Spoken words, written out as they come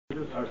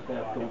Our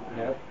staff don't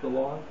pass the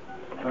laws.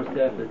 Our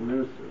staff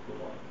administers the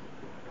laws.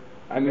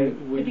 I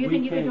mean, do you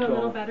think you could do a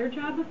little better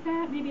job with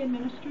that, maybe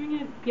administering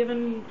it,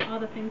 given all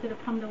the things that have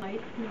come to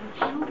light?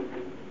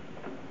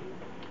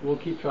 We'll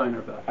keep trying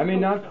our best. I mean,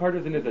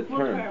 nonpartisan is a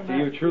term. Do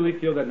you truly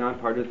feel that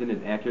nonpartisan is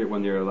accurate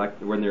when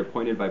they're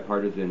appointed by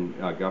partisan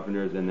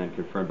governors and then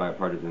confirmed by a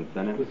partisan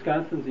Senate?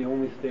 Wisconsin's the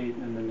only state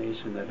in the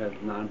nation that has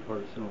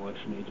nonpartisan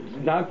election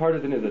agencies.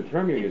 Nonpartisan is a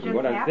term you're using.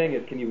 What I'm saying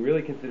is, can you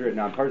really consider it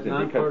nonpartisan?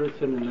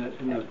 Nonpartisan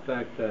in the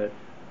fact that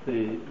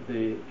they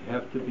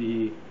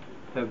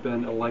have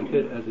been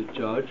elected as a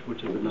judge,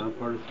 which is a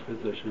nonpartisan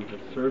position, have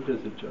served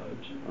as a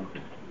judge.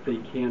 Okay. They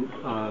can't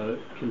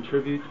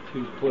contribute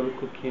to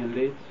political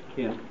candidates,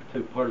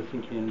 to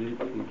partisan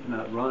candidates, and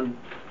cannot run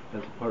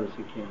as a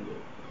partisan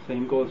candidate.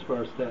 Same goes for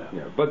our staff.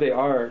 Yeah, but they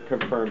are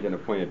confirmed and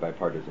appointed by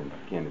partisan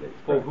candidates.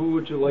 Well, who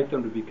would you like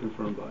them to be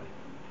confirmed by?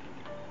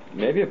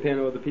 Maybe a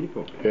panel of the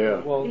people.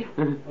 Yeah. Well,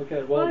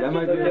 okay. Well, that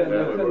might be that's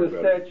in the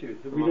statute.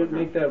 We didn't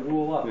make that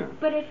rule up. Yeah.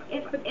 But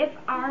if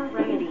our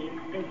remedy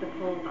is the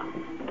poll box,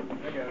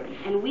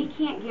 and we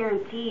can't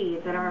guarantee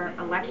that our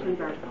elections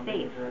are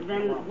safe,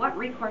 then what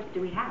recourse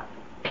do we have?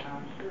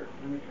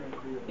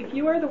 If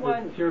you are the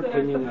ones It's your that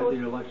opinion are that supposed,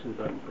 the elections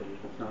aren't safe.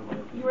 It's not my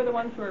opinion. you are the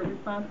ones who are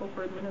responsible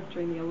for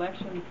administering the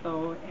elections,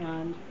 though,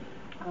 and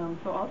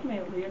so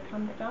ultimately it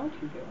comes down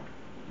to you.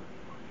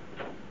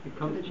 It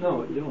comes,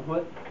 no, you know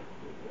what?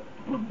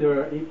 There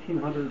are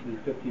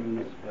 1,850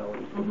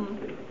 municipalities in the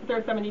state. There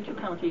are 72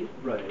 counties.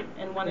 Right.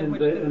 And one in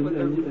which this was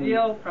a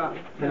real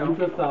problem.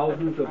 Tens of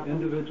thousands of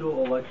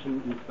individual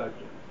election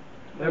inspectors.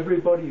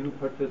 Everybody who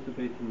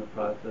participates in the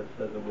process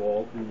has a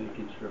role in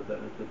making sure that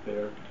it's a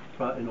fair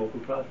and open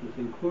process,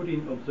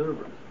 including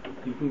observers.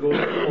 You can go to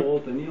the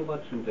polls any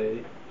election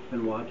day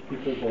and watch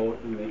people vote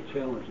and make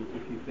challenges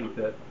if you think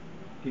that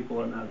people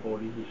are not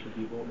voting who should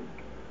be voting.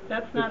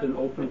 That's not an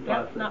open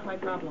process. That's not my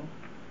problem.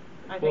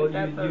 I Well, think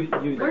that's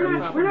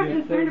we're not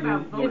concerned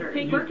about voters.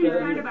 We're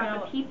concerned about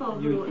about the people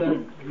who.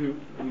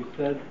 You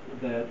said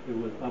that it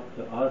was up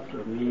to us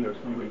or me or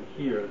somebody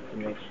here to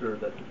make sure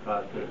that the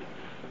process,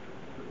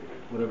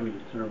 whatever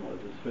your term was,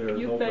 is fair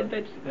and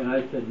open. And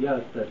I said,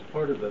 yes, that's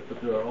part of it,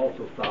 but there are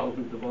also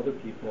thousands of other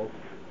people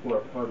who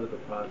are part of the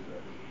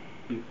process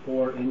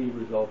before any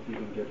results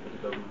even get to the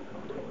government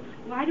council.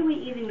 Why do we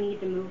even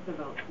need to move the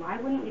votes? Why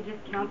wouldn't we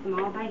just count them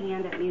all by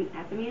hand at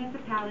the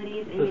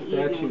municipalities in the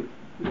evening?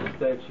 The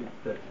statutes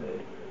that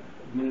say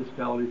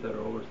municipalities that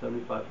are over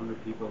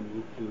 7,500 people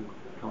need to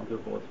count their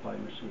votes by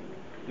machine.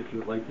 If you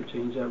would like to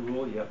change that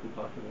rule, you have to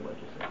talk to the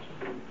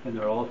legislature. And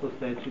there are also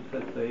statutes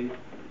that say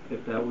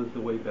if that was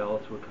the way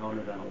ballots were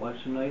counted on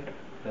election night,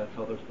 that's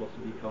how they're supposed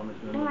to be counted.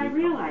 Well, I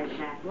realize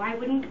that. Why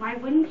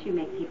wouldn't you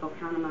make people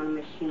count them on a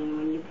machine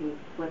when you can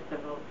split the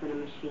votes in a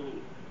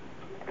machine?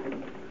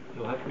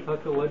 You'll have to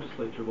talk to the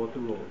legislature about the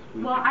rules.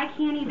 Well, I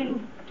can't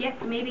even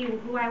get maybe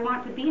who I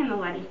want to be in the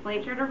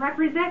legislature to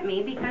represent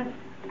me because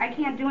I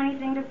can't do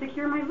anything to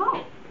secure my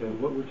vote. Okay,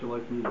 what would you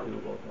like me to do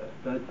about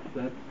that?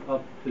 That's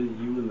up to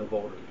you and the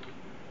voters.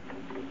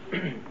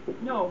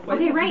 No.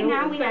 Okay, right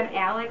now we have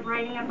Alec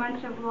writing a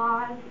bunch of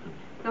laws.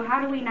 So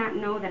how do we not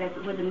know that it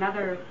was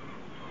another,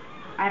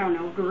 I don't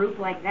know, group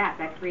like that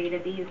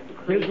created these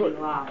crazy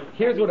laws?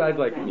 Here's what I'd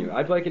like from you.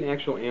 I'd like an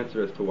actual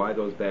answer as to why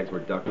those bags were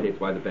duct taped,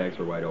 why the bags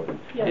were wide open.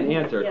 An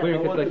answer, a clear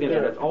and concise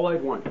answer. That's all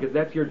I'd want, because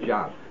that's your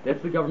job.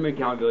 That's the Government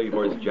Accountability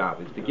Board's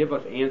job, is to give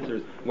us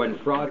answers when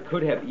fraud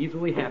could have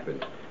easily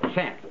happened.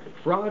 Fact.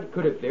 Fraud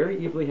could have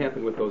very easily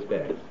happened with those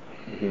bags.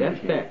 That's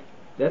fact.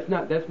 That's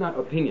not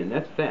opinion.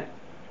 That's fact.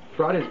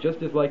 Fraud is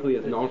just as likely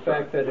as no fraud. It's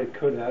fact that it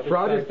could have.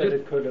 Fraud is just,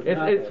 it could have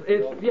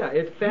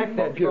it's fact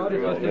that fraud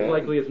is just as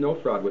likely as no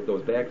fraud with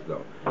those bags,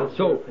 though.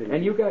 So,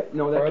 and you got,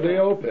 no, that's Are they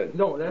open?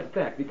 No, that's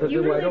fact, because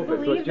You they're wide really open, so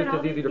it's believe just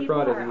that as easy to all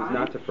fraud these as it people is are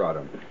not to fraud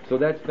them. So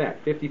that's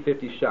fact,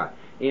 50-50 shot.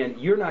 And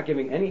you're not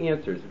giving any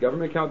answers, the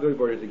Government Accountability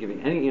Board isn't giving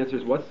any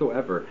answers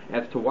whatsoever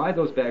as to why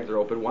those bags are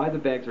open, why the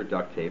bags are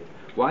duct taped,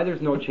 why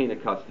there's no chain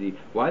of custody,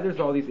 why there's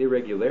all these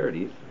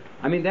irregularities.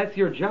 I mean, that's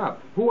your job.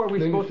 Who are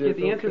we supposed to get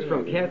the answers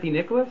from? Kathy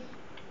Nicholas?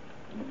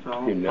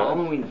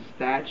 Following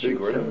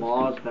statutes and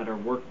laws that are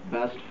work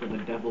best for the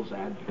devil's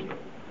advocate.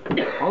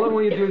 All I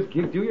want you to do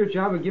is do your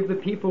job and give the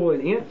people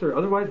an answer.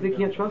 Otherwise, they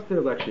can't trust their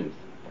elections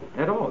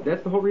at all.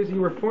 That's the whole reason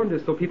you were formed,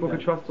 is so people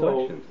could trust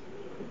elections.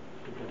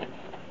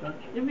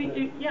 I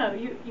mean,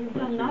 you've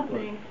done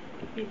nothing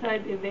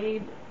besides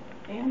evade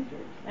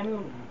answers. I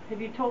mean,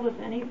 have you told us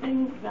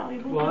anything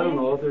valuable? Well, I don't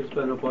know. There's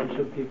been a bunch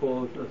of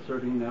people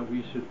asserting that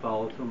we should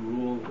follow some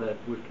rules that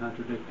would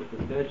contradict what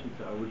the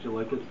statutes are. Would you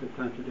like us to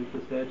contradict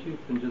the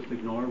statutes and just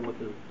ignore what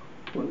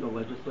the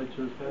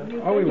legislature has passed?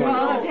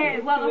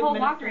 Well, the whole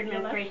Walker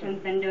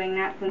administration's been doing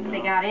that since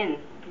they got in.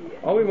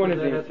 All we want is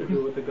that has to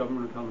do with the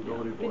Government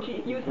Accountability Board.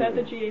 You said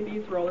the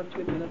G.A.B's role is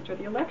to administer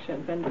the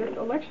elections, and this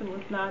election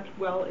was not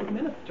well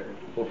administered.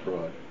 For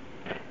fraud.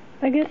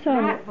 I guess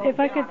Not if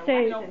I could vote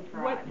say, on election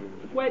fraud.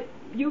 What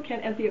you can,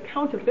 as the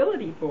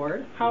accountability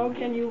board, how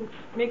can you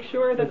make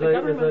sure that As the I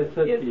government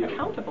said to is you,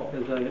 accountable?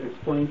 as I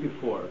explained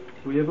before,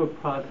 we have a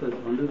process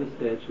under the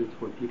statutes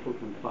where people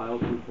can file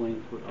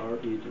complaints with our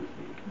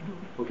agency.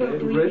 So Okay,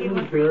 do we written deal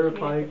with each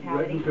verified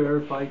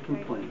municipality?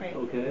 complaints, Right.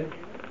 okay?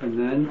 And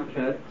then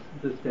that's,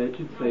 the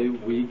statutes say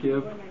we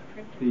give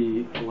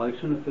the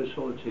election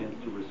official a chance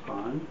to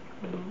respond,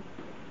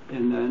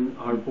 and then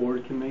our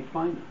board can make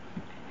findings.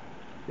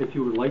 If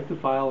you would like to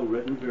file a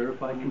written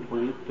verified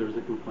complaint, there's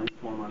a complaint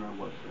form on our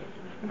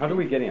website. How do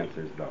we get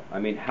answers, though? I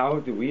mean, how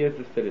do we as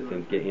the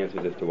citizens get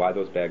answers as to why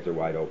those bags are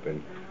wide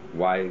open,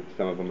 why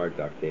some of them are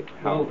duct taped?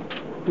 How? Well,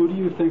 who do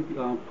you think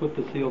put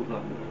the seals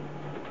on?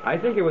 I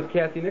think it was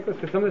Kathy Nicholas,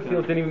 because some of the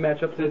seals didn't even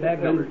match up to the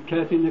tag numbers.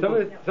 Kathy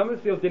Nicholas, Some of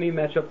the seals didn't even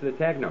match up to the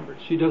tag numbers.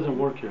 she doesn't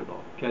work here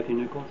though, Kathy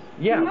Nicholas.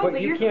 Yeah, No, but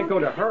you you're can't go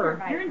to supposed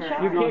her. supervise You're in her.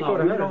 charge. You can't go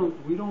to her.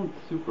 We don't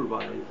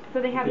supervise. So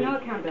they have Okay. no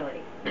accountability,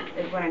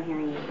 is what I'm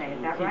hearing you say,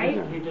 is that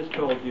right? He just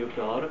told you,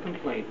 fill out a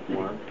complaint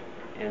form,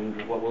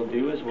 and what we'll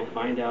do is we'll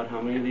find out how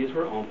many of these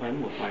were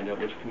open, we'll find out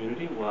which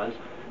community it was.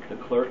 The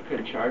clerk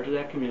in charge of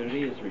that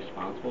community is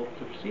responsible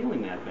for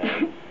sealing that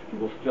bag.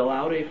 We'll fill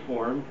out a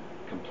form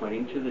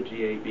complaining to the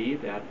G.A.B.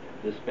 that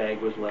this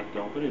bag was left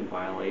open in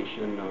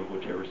violation of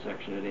whichever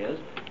section it is,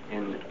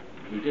 and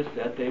he just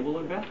said they will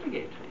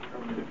investigate.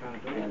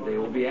 And they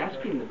will be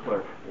asking the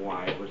clerk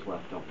why it was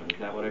left open. Is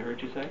that what I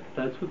heard you say?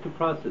 That's what the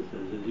process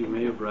is. As you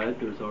may have read,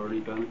 there's already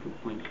been a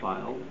complaint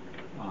filed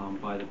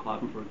by the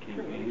Kloppenburg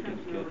campaign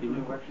against Kathy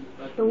Nicholas.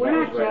 So we're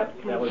not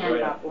just That was concerned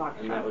right about up, block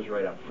and that was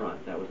right up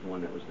front. That was the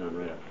one that was done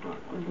right up front,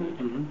 wasn't it?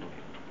 Mhm.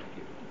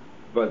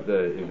 But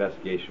the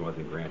investigation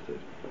wasn't granted.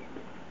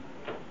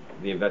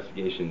 The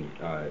investigation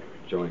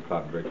Joanne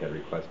Kloppenburg had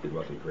requested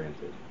wasn't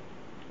granted.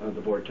 The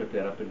board took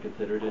that up and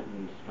considered it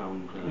and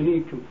found...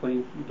 Any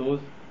complaints, those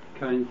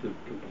kinds of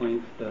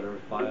complaints that are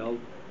filed,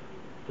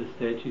 the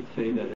statutes say that